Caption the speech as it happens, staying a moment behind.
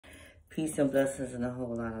Peace and blessings and a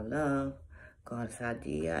whole lot of love. God's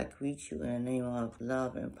idea, I greet you in the name of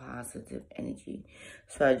love and positive energy.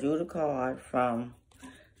 So I drew the card from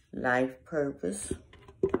Life Purpose,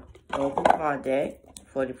 Open Card Deck,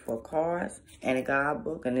 44 cards, and a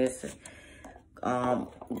guidebook. And this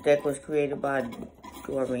deck was created by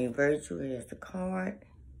Doreen Virtue. Here's the card.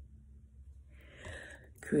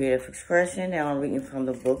 Creative expression. Now I'm reading from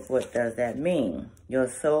the book. What does that mean? Your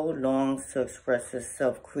soul longs to express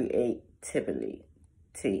itself creatively.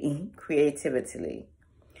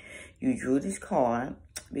 You drew this card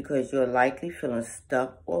because you're likely feeling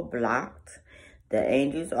stuck or blocked. The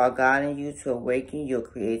angels are guiding you to awaken your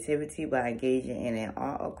creativity by engaging in an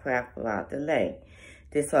art or craft without delay.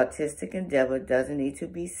 This artistic endeavor doesn't need to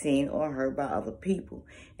be seen or heard by other people,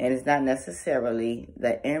 and it's not necessarily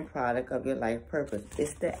the end product of your life purpose.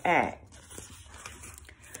 It's the act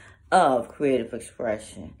of creative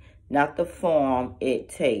expression, not the form it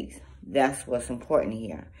takes. That's what's important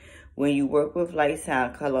here. When you work with light,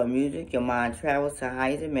 sound, color, or music, your mind travels to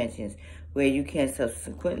higher dimensions where you can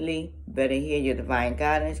subsequently better hear your divine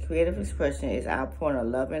guidance. Creative expression is outpouring of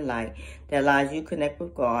love and light that allows you to connect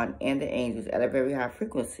with God and the angels at a very high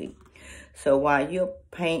frequency. So while you're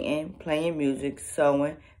painting, playing music,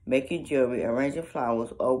 sewing, making jewelry, arranging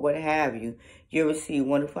flowers, or what have you, you'll receive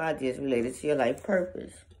wonderful ideas related to your life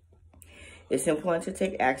purpose. It's important to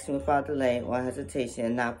take action without delay or hesitation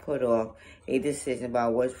and not put off a decision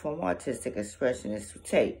about which form of artistic expression is to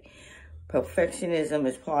take. Perfectionism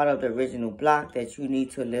is part of the original block that you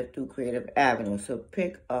need to live through creative avenues. So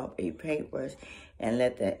pick up a paintbrush and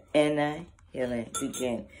let the inner healing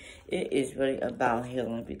begin. It is really about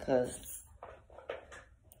healing because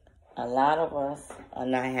a lot of us are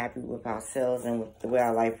not happy with ourselves and with the way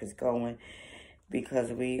our life is going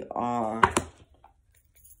because we are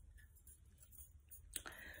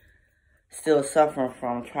still suffering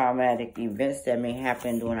from traumatic events that may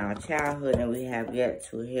happen during our childhood, and we have yet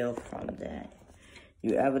to heal from that.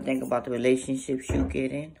 You ever think about the relationships you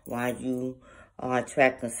get in? Why you are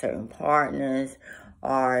attracting certain partners?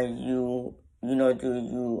 Are you, do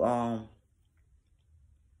you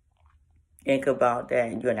think about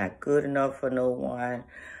that you're not good enough for no one?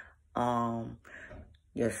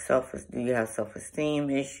 Do you have self-esteem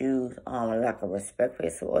issues, lack of respect for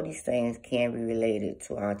yourself? So all these things can be related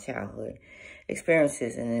to our childhood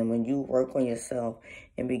experiences. And then when you work on yourself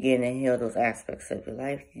and begin to heal those aspects of your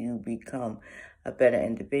life, you become a better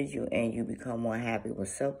individual and you become more happy with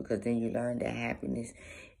self, because then you learn that happiness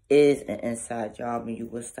is an inside job, and you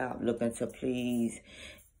will stop looking to please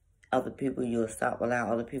other people. You'll stop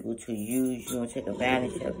allowing other people to use you and take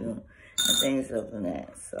advantage of you and things of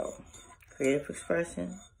that. So creative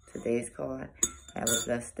expression, today's card. Have a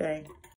blessed day.